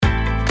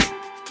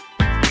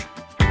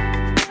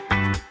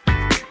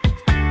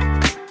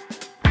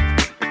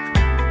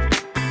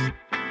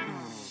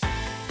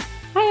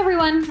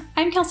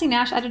I'm Kelsey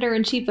Nash,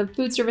 Editor-in-Chief of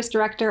Food Service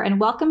Director, and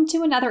welcome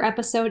to another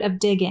episode of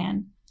Dig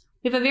In.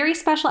 We have a very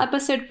special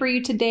episode for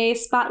you today,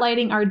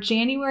 spotlighting our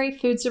January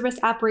food service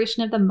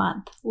operation of the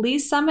month,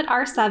 Lee's Summit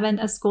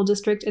R7, a school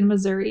district in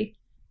Missouri.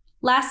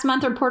 Last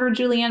month, reporter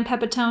Julianne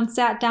Pepitone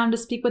sat down to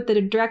speak with the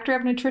Director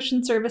of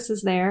Nutrition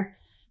Services there,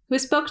 who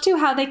spoke to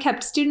how they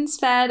kept students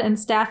fed and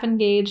staff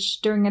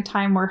engaged during a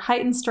time where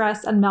heightened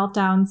stress and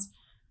meltdowns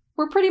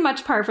were pretty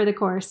much par for the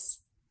course.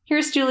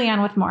 Here's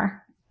Julianne with more.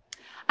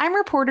 I'm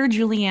reporter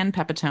Julianne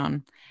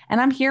Pepitone, and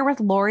I'm here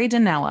with Lori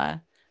Danella,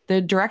 the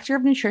Director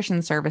of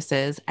Nutrition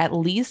Services at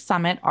Lee's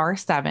Summit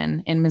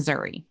R7 in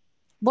Missouri.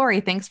 Lori,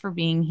 thanks for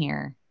being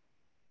here.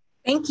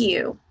 Thank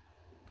you.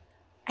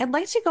 I'd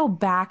like to go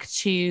back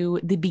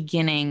to the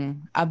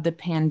beginning of the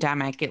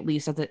pandemic, at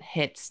least as it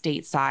hit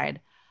stateside.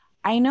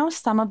 I know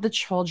some of the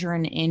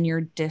children in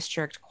your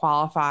district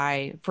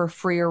qualify for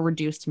free or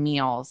reduced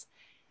meals,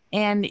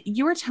 and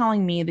you were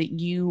telling me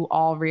that you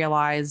all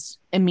realized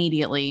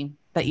immediately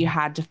that you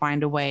had to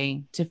find a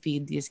way to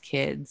feed these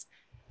kids.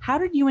 How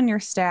did you and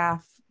your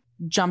staff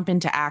jump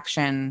into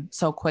action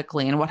so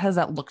quickly, and what has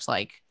that looked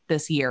like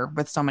this year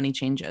with so many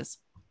changes?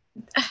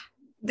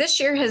 This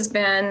year has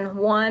been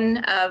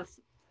one of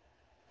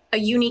a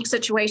unique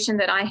situation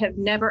that I have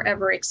never,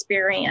 ever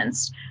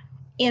experienced.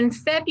 In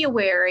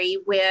February,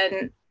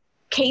 when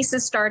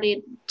cases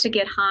started to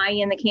get high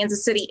in the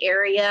Kansas City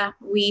area,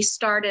 we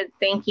started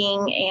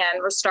thinking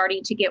and we're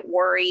starting to get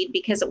worried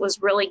because it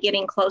was really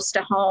getting close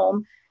to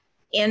home.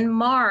 In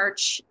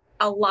March,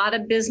 a lot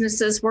of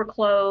businesses were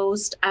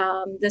closed.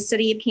 The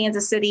city of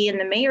Kansas City and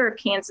the mayor of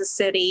Kansas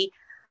City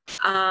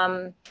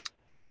kind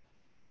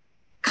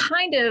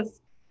of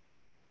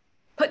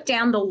put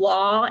down the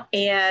law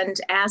and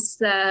asked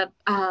the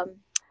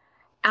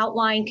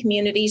outlying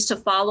communities to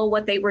follow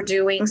what they were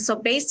doing. So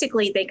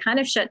basically, they kind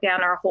of shut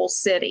down our whole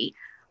city.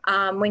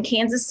 When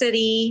Kansas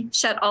City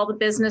shut all the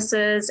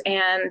businesses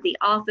and the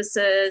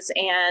offices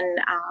and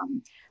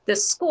the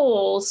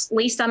schools,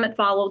 Lee Summit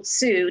followed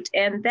suit.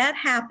 And that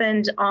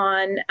happened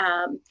on,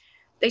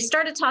 they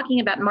started talking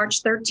about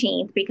March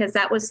 13th because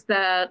that was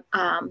the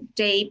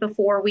day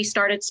before we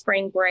started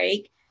spring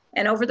break.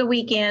 And over the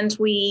weekend,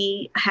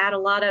 we had a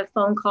lot of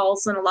phone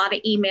calls and a lot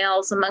of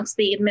emails amongst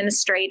the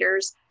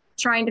administrators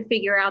trying to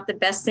figure out the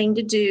best thing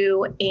to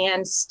do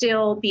and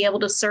still be able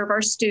to serve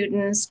our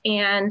students.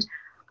 And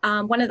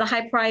one of the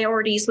high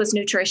priorities was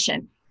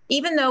nutrition.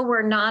 Even though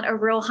we're not a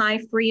real high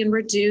free and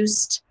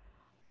reduced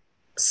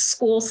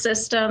school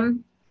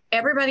system,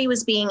 everybody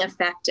was being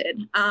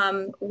affected.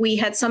 We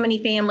had so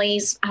many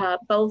families,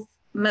 both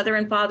mother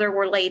and father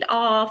were laid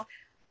off.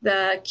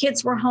 The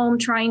kids were home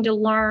trying to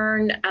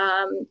learn.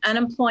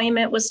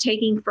 Unemployment was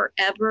taking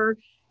forever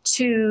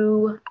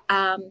to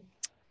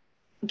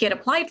get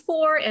applied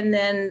for, and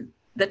then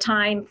the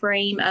time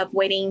frame of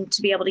waiting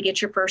to be able to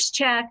get your first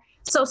check.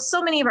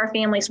 So many of our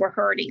families were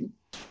hurting.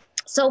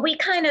 So we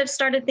kind of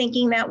started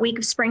thinking that week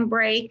of spring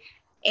break,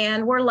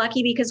 and we're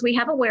lucky because we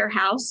have a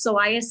warehouse. So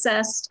I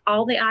assessed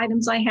all the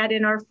items I had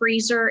in our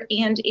freezer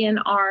and in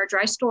our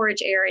dry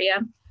storage area.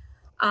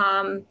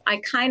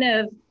 I kind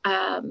of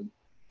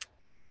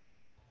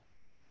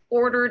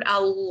ordered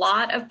a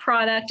lot of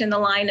product in the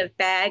line of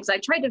bags. I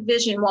tried to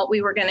vision what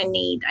we were going to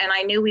need. And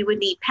I knew we would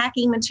need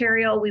packing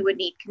material, we would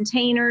need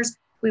containers,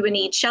 we would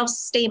need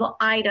shelf-stable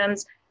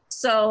items.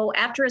 So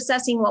after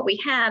assessing what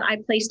we had, I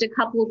placed a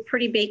couple of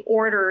pretty big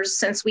orders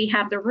since we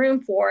have the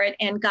room for it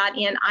and got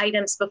in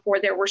items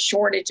before there were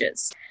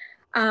shortages.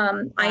 I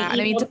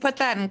mean, to put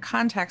that in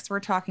context,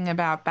 we're talking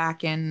about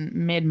back in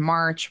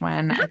mid-March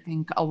when I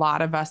think a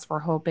lot of us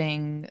were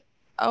hoping,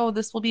 oh,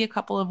 this will be a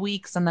couple of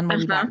weeks and then we'll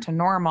be back to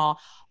normal.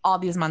 All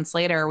these months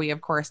later, we,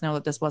 of course, know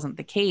that this wasn't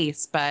the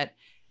case, but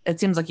it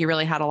seems like you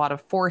really had a lot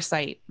of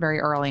foresight very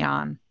early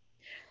on.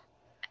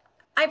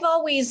 I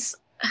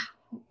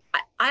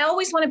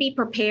always want to be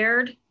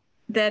prepared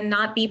than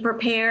not be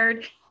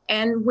prepared.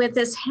 And with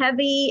as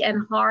heavy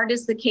and hard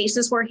as the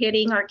cases were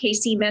hitting our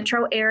KC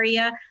metro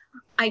area,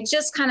 I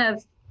just kind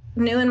of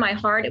knew in my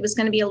heart it was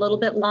going to be a little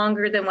bit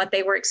longer than what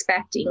they were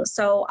expecting.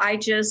 So I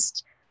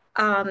just,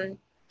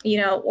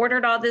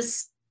 ordered all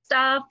this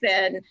stuff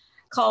and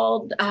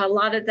called a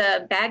lot of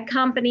the bag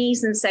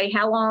companies and say,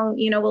 how long,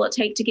 will it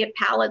take to get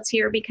pallets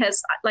here?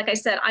 Because like I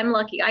said, I'm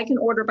lucky. I can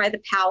order by the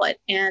pallet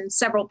and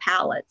several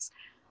pallets.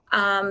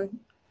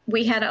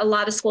 We had a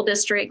lot of school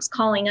districts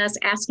calling us,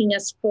 asking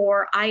us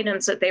for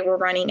items that they were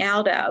running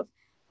out of.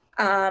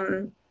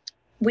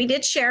 We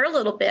did share a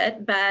little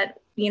bit, but,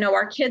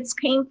 our kids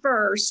came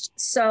first.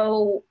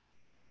 So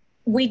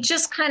we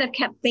just kind of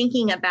kept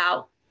thinking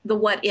about the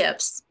what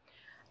ifs.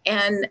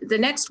 And the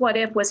next what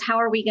if was, how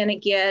are we going to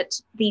get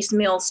these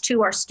meals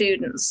to our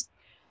students?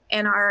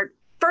 And our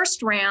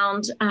first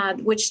round,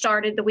 which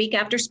started the week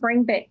after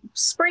spring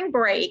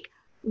break,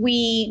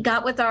 we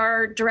got with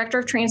our director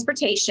of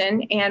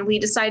transportation and we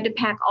decided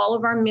to pack all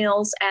of our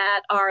meals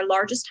at our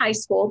largest high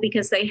school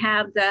because they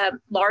have the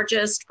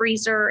largest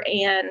freezer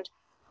and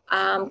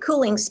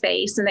cooling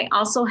space. And they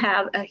also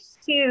have a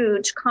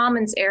huge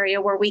commons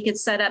area where we could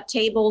set up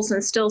tables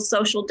and still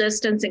social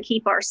distance and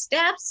keep our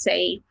staff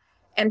safe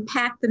and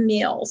pack the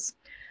meals.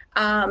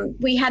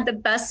 We had the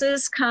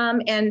buses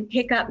come and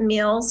pick up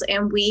meals,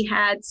 and we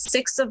had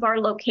 6 of our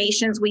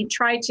locations. We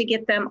tried to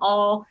get them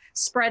all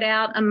spread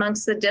out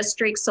amongst the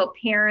district so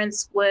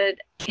parents would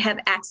have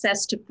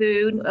access to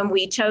food. And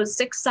we chose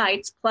 6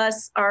 sites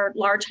plus our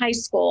large high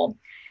school.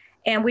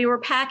 And we were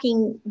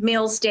packing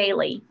meals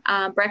daily,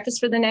 breakfast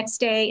for the next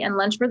day and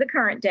lunch for the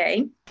current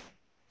day.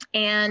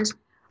 And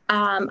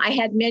I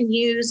had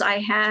menus, I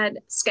had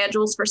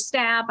schedules for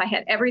staff, I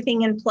had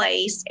everything in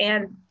place.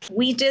 And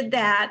we did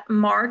that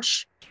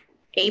March,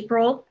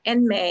 April,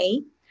 and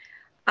May.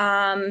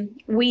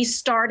 We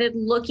started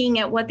looking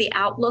at what the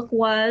outlook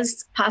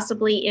was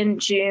possibly in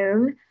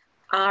June.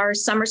 Our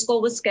summer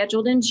school was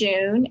scheduled in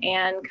June,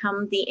 and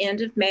come the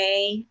end of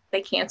May,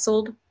 they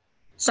canceled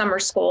summer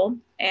school,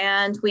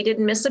 and we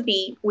didn't miss a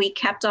beat. We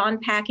kept on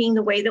packing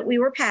the way that we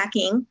were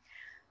packing.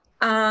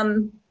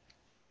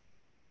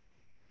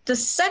 The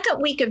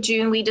second week of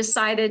June, we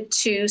decided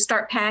to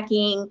start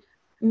packing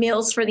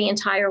meals for the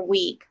entire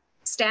week.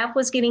 Staff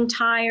was getting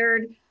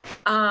tired.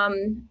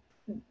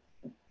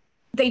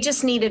 They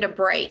just needed a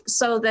break.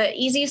 So the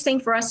easiest thing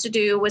for us to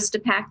do was to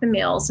pack the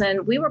meals.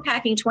 And we were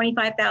packing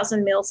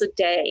 25,000 meals a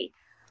day.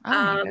 Oh,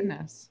 my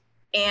goodness.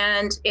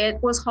 And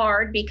it was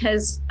hard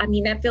because, I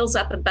mean, that fills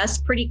up a bus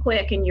pretty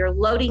quick, and you're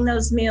loading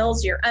those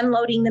meals, you're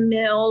unloading the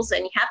meals,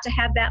 and you have to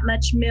have that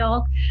much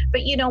milk.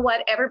 But you know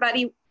what?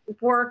 Everybody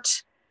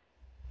worked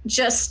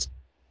just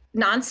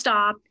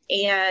nonstop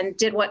and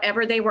did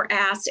whatever they were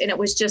asked. And it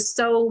was just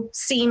so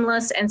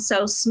seamless and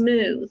so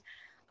smooth.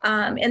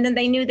 And then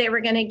they knew they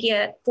were going to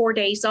get 4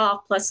 days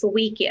off plus the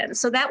weekend.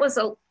 So that was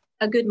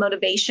a good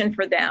motivation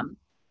for them.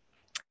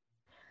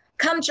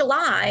 Come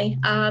July,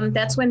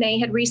 that's when they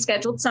had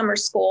rescheduled summer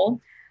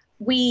school.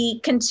 We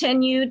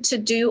continued to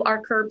do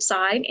our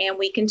curbside, and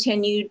we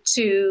continued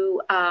to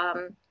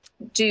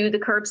do the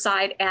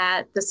curbside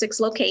at the 6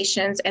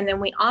 locations. And then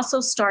we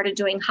also started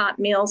doing hot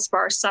meals for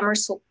our summer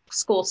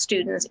school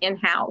students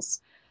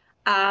in-house.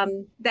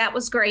 That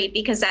was great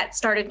because that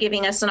started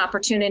giving us an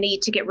opportunity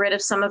to get rid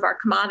of some of our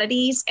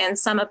commodities and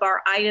some of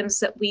our items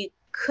that we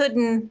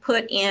couldn't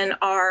put in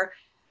our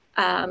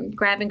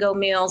grab and go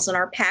meals and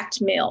our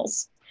packed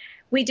meals.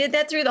 We did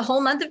that through the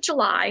whole month of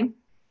July.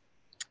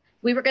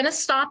 We were going to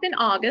stop in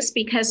August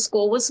because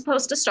school was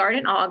supposed to start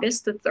in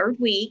August, the 3rd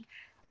week.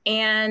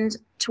 And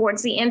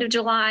towards the end of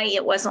July,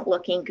 it wasn't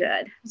looking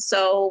good.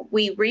 So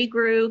we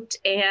regrouped,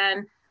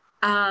 and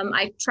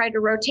I tried to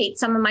rotate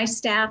some of my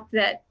staff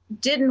that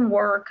didn't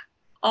work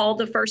all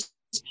the first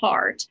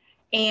part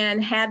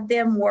and had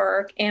them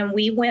work. And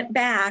we went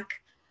back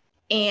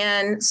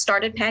and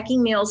started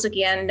packing meals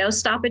again, no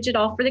stoppage at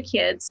all for the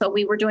kids. So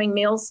we were doing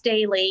meals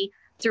daily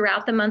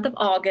throughout the month of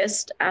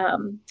August,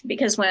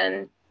 because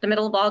when the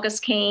middle of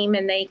August came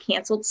and they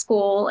canceled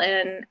school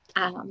and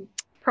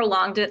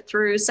prolonged it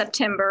through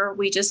September,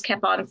 we just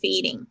kept on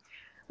feeding.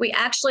 We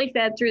actually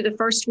fed through the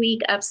first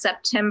week of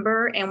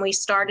September, and we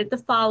started the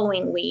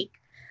following week.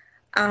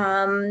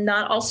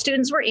 Not all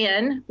students were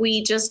in.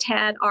 We just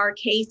had our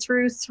K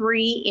through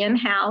 3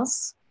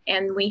 in-house,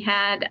 and we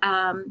had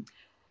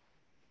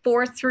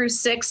 4 through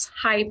 6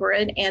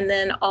 hybrid, and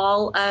then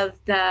all of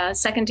the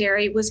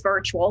secondary was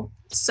virtual.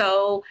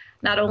 So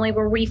not only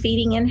were we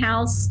feeding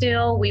in-house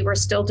still, we were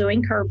still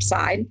doing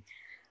curbside.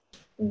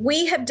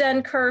 We have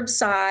done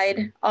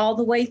curbside all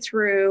the way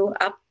through,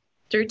 up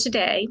through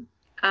today.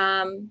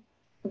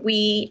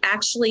 We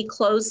actually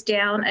closed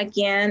down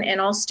again,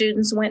 and all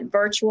students went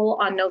virtual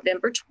on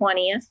November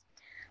 20th.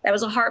 That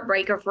was a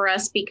heartbreaker for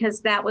us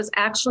because that was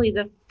actually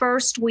the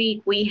first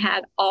week we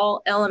had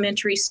all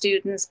elementary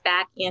students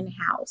back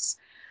in-house.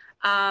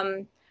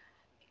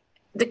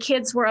 The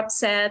kids were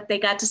upset. They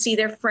got to see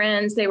their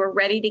friends. They were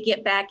ready to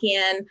get back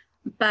in,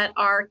 but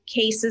our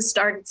cases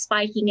started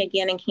spiking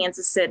again in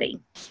Kansas City.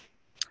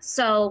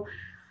 So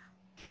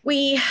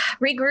we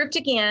regrouped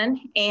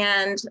again,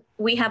 and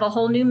we have a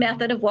whole new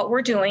method of what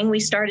we're doing. We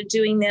started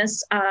doing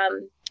this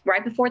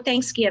right before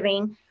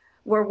Thanksgiving.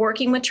 We're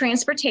working with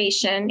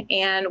transportation,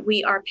 and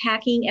we are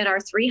packing at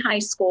our 3 high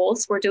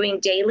schools. We're doing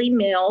daily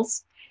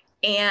meals,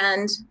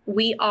 and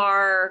we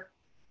are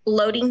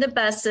loading the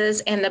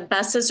buses, and the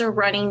buses are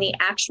running the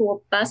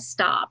actual bus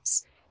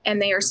stops,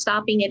 and they are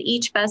stopping at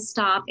each bus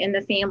stop, and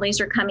the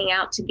families are coming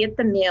out to get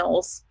the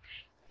meals.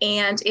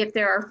 And if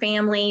there are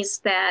families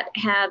that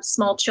have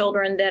small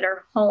children that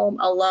are home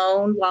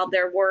alone while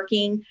they're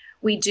working,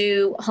 we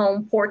do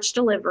home porch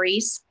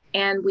deliveries,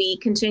 and we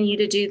continue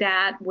to do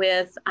that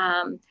with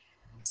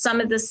some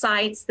of the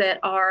sites that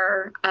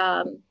are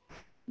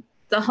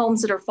the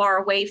homes that are far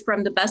away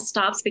from the bus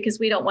stops, because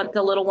we don't want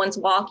the little ones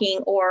walking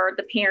or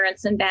the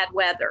parents in bad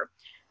weather.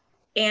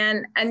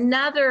 And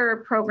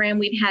another program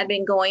we've had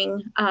been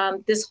going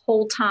this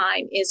whole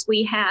time is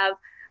we have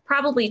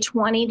probably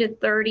 20 to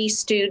 30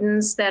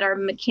 students that are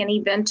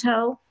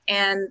McKinney-Vento,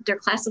 and they're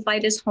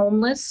classified as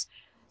homeless.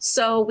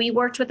 So we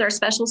worked with our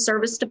special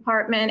service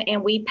department,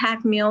 and we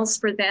pack meals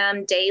for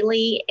them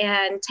daily,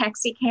 and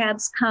taxi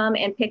cabs come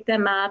and pick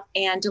them up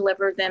and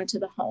deliver them to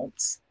the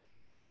homes.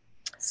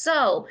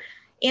 So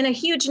in a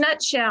huge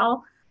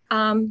nutshell,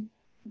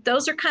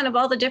 those are kind of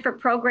all the different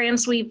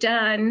programs we've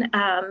done.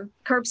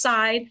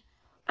 Curbside,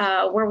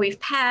 where we've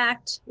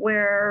packed,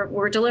 where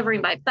we're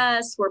delivering by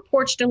bus, we're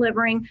porch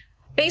delivering.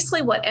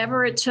 Basically,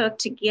 whatever it took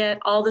to get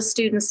all the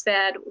students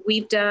fed,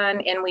 we've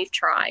done and we've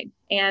tried.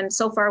 And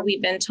so far,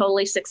 we've been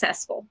totally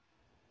successful.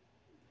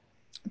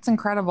 It's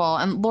incredible.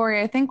 And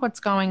Lori, I think what's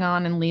going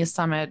on in Lee's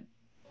Summit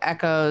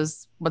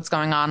echoes what's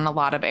going on in a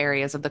lot of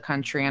areas of the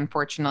country,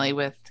 unfortunately,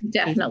 with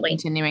definitely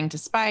continuing to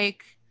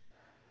spike,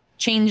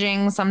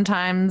 changing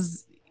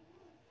sometimes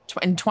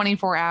in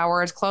 24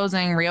 hours,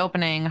 closing,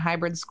 reopening,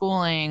 hybrid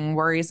schooling,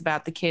 worries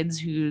about the kids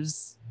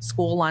whose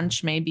school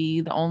lunch may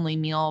be the only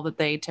meal that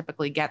they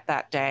typically get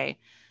that day.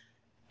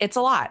 It's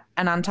a lot.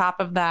 And on top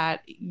of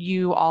that,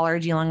 you all are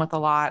dealing with a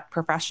lot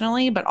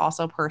professionally, but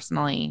also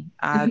personally.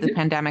 The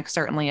pandemic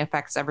certainly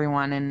affects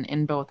everyone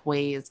in both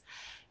ways.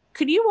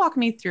 Could you walk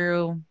me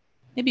through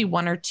maybe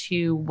one or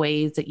two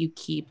ways that you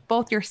keep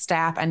both your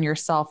staff and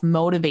yourself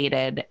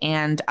motivated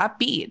and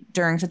upbeat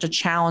during such a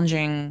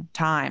challenging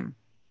time?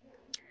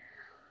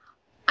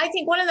 I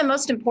think one of the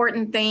most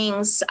important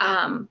things,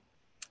 I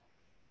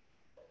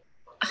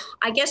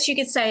guess you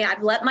could say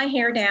I've let my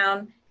hair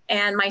down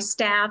and my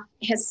staff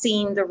has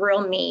seen the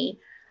real me.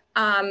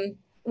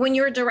 When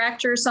you're a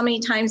director, so many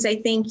times they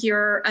think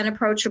you're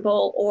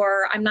unapproachable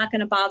or I'm not going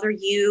to bother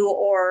you,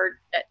 or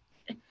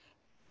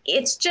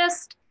it's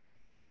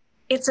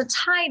a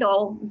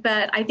title,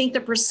 but I think the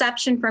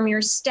perception from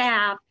your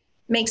staff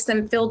makes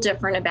them feel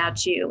different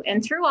about you.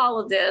 And through all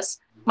of this,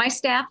 my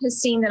staff has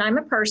seen that I'm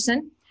a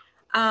person.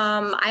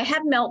 I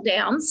have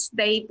meltdowns.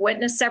 They've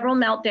witnessed several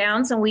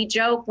meltdowns, and we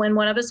joke when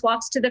one of us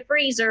walks to the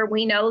freezer,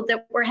 we know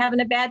that we're having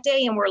a bad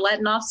day and we're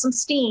letting off some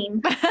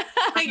steam.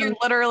 You're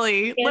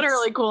literally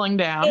cooling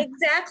down.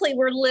 Exactly.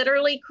 We're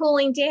literally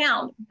cooling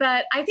down.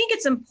 But I think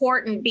it's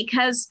important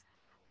because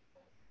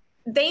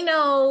they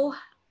know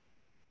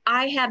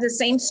I have the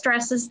same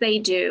stress as they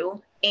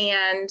do,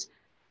 and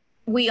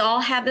we all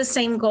have the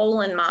same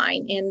goal in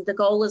mind. And the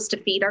goal is to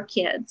feed our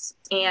kids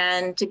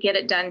and to get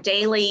it done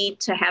daily,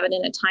 to have it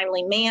in a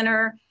timely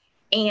manner.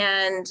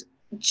 And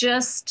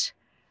just,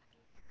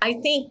 I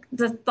think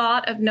the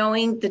thought of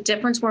knowing the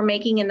difference we're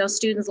making in those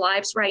students'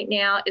 lives right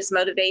now is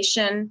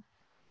motivation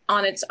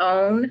on its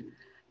own.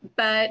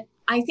 But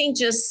I think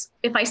just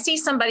if I see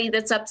somebody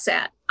that's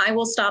upset, I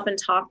will stop and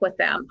talk with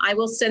them. I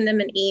will send them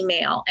an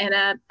email.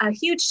 And a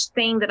huge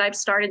thing that I've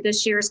started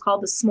this year is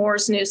called the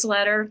S'mores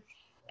newsletter.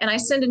 And I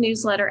send a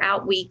newsletter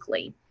out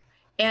weekly.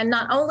 And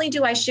not only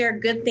do I share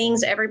good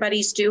things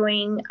everybody's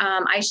doing,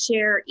 I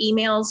share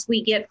emails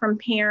we get from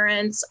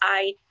parents.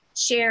 I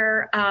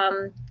share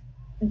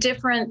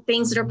different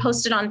things that are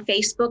posted on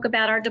Facebook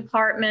about our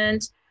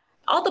department,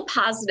 all the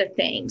positive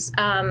things.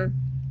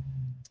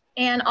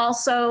 And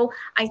also,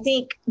 I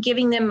think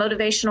giving them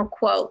motivational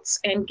quotes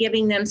and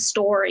giving them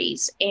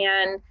stories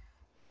and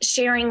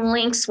sharing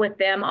links with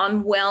them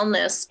on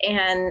wellness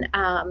and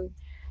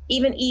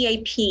even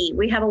EAP.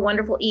 We have a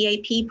wonderful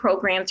EAP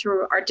program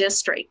through our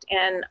district,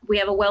 and we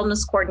have a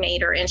wellness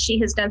coordinator, and she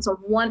has done some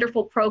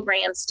wonderful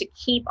programs to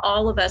keep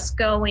all of us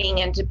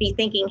going and to be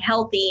thinking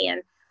healthy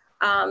and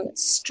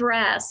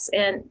stress.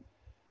 And,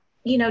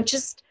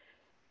 just,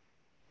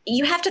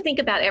 you have to think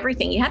about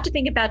everything. You have to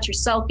think about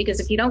yourself, because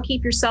if you don't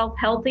keep yourself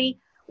healthy,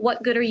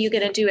 what good are you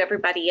going to do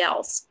everybody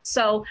else?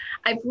 So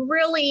I've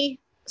really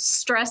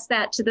stressed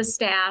that to the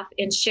staff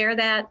and share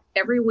that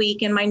every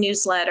week in my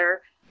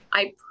newsletter.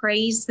 I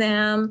praise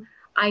them.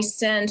 I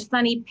send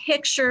funny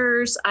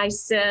pictures. I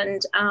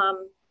send,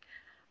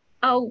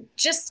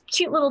 just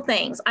cute little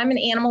things. I'm an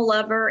animal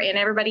lover, and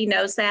everybody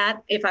knows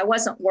that. If I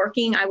wasn't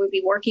working, I would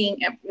be working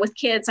with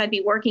kids. I'd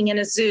be working in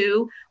a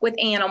zoo with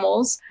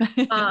animals.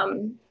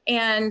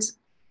 And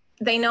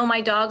they know my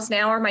dogs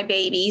now are my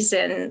babies.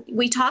 And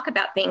we talk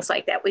about things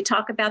like that. We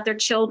talk about their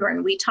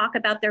children. We talk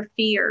about their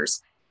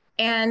fears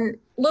and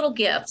little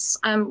gifts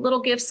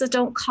that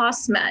don't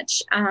cost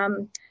much.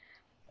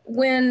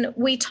 When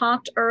we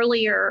talked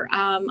earlier,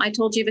 I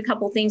told you of a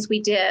couple of things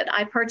we did.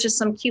 I purchased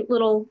some cute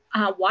little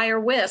wire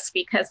whisks,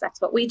 because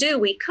that's what we do.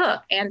 We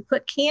cook and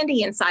put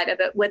candy inside of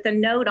it with a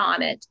note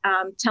on it,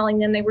 telling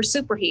them they were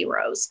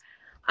superheroes.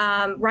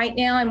 Right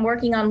now, I'm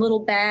working on little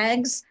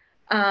bags.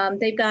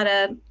 They've got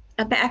a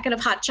packet of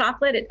hot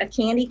chocolate, a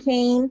candy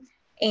cane,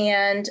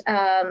 and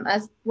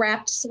a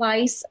wrapped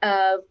slice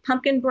of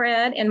pumpkin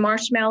bread and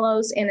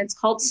marshmallows, and it's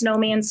called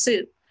snowman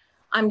soup.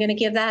 I'm going to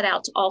give that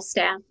out to all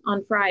staff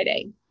on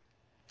Friday.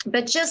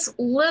 But just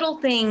little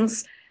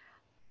things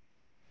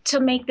to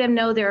make them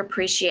know they're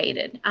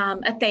appreciated.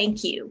 A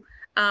thank you,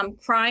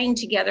 crying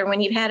together when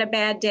you've had a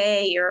bad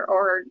day,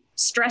 or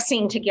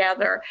stressing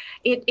together.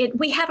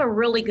 We have a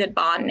really good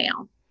bond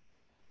now.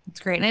 It's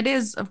great. And it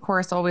is, of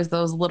course, always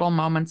those little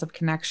moments of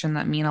connection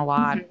that mean a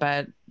lot, mm-hmm.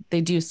 but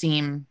they do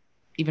seem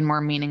even more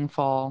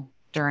meaningful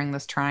during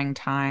this trying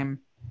time.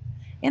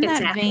 In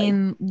that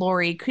vein,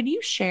 Lori, could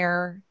you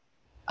share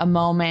a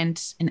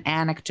moment, an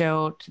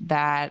anecdote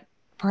that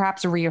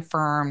perhaps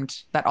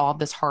reaffirmed that all of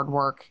this hard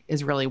work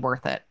is really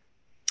worth it?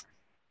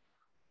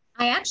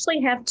 I actually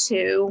have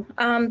two.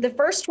 The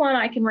first one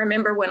I can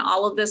remember when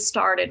all of this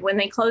started, when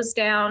they closed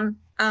down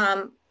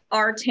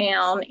our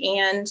town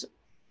and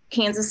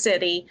Kansas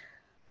City.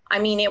 I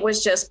mean, it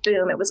was just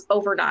boom, it was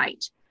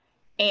overnight.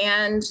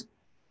 And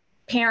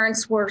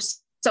parents were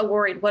so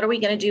worried. What are we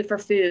going to do for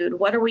food?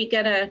 What are we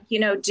going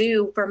to,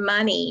 do for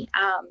money?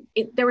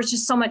 There was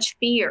just so much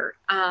fear.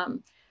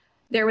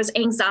 There was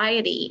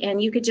anxiety,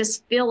 and you could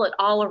just feel it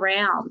all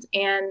around.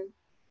 And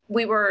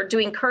we were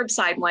doing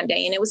curbside one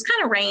day, and it was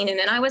kind of raining,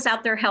 and I was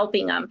out there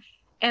helping them.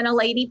 And a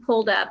lady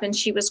pulled up, and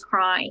she was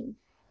crying.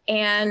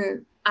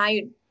 And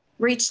I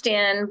reached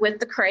in with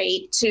the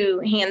crate to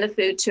hand the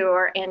food to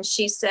her, and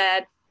she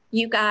said,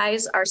 "You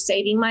guys are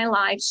saving my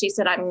life." She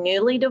said, "I'm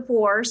newly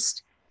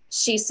divorced."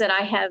 She said,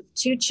 "I have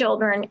 2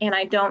 children, and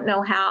I don't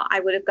know how I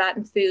would have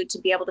gotten food to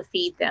be able to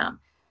feed them."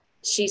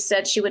 She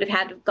said she would have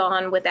had to have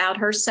gone without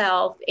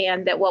herself,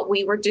 and that what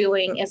we were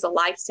doing is a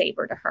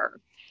lifesaver to her.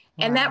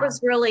 Wow. And that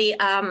was really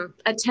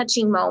a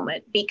touching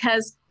moment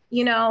because,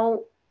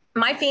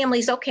 my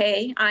family's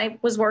okay. I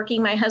was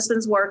working, my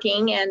husband's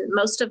working, and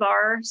most of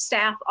our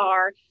staff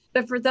are.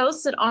 But for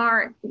those that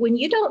aren't, when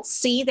you don't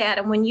see that,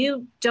 and when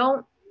you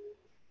don't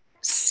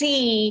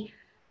see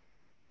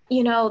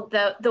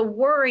the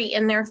worry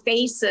in their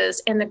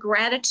faces and the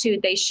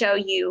gratitude they show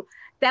you,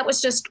 that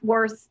was just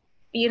worth,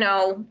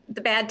 the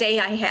bad day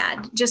I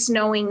had, just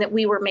knowing that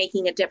we were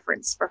making a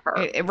difference for her.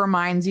 It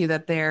reminds you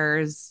that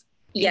there's,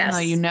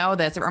 yes, even though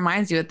this, it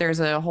reminds you that there's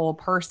a whole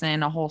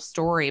person, a whole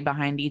story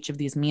behind each of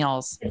these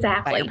meals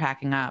exactly. that you're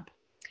packing up.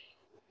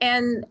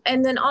 And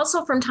then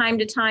also from time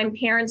to time,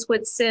 parents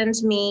would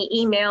send me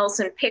emails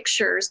and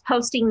pictures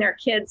posting their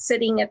kids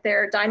sitting at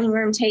their dining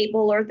room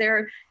table or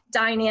their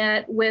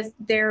dinette with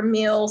their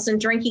meals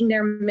and drinking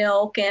their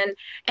milk. And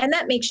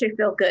that makes you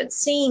feel good,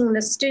 seeing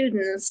the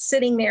students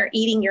sitting there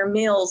eating your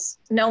meals,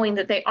 knowing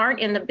that they aren't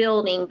in the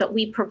building, but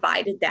we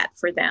provided that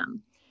for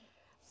them.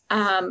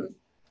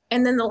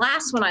 And then the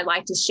last one I'd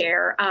like to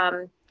share,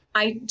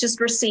 I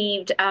just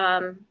received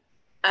a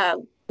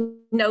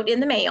note in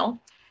the mail,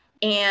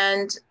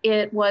 and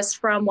it was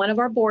from one of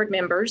our board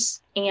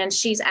members, and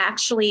she's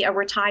actually a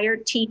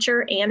retired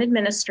teacher and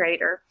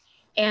administrator.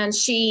 And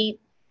she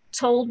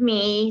told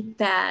me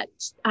that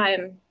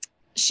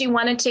she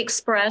wanted to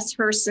express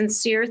her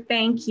sincere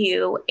thank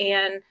you,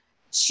 and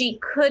she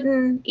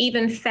couldn't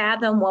even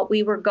fathom what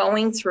we were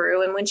going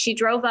through. And when she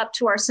drove up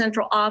to our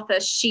central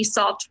office, she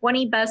saw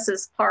 20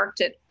 buses parked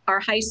at our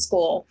high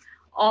school,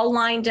 all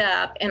lined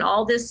up, and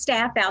all this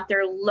staff out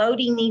there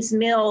loading these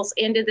meals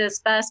into this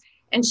bus.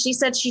 And she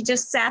said she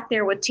just sat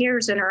there with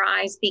tears in her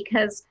eyes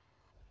because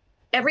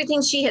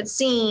everything she had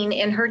seen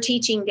in her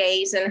teaching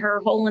days and her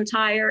whole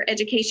entire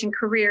education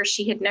career,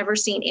 she had never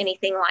seen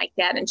anything like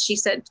that. And she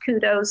said,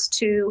 kudos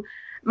to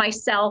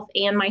myself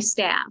and my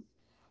staff.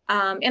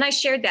 And I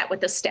shared that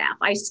with the staff.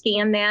 I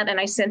scanned that and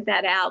I sent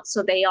that out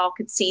so they all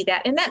could see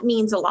that. And that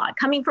means a lot,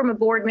 coming from a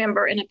board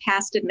member and a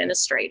past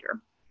administrator.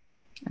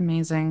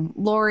 Amazing.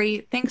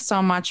 Lori, thanks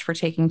so much for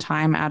taking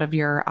time out of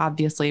your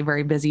obviously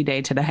very busy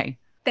day today.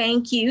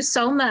 Thank you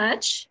so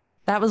much.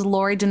 That was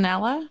Lori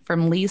Danella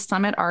from Lee's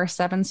Summit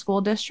R7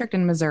 School District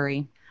in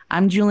Missouri.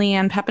 I'm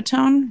Julianne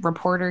Pepitone,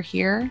 reporter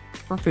here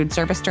for Food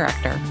Service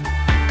Director.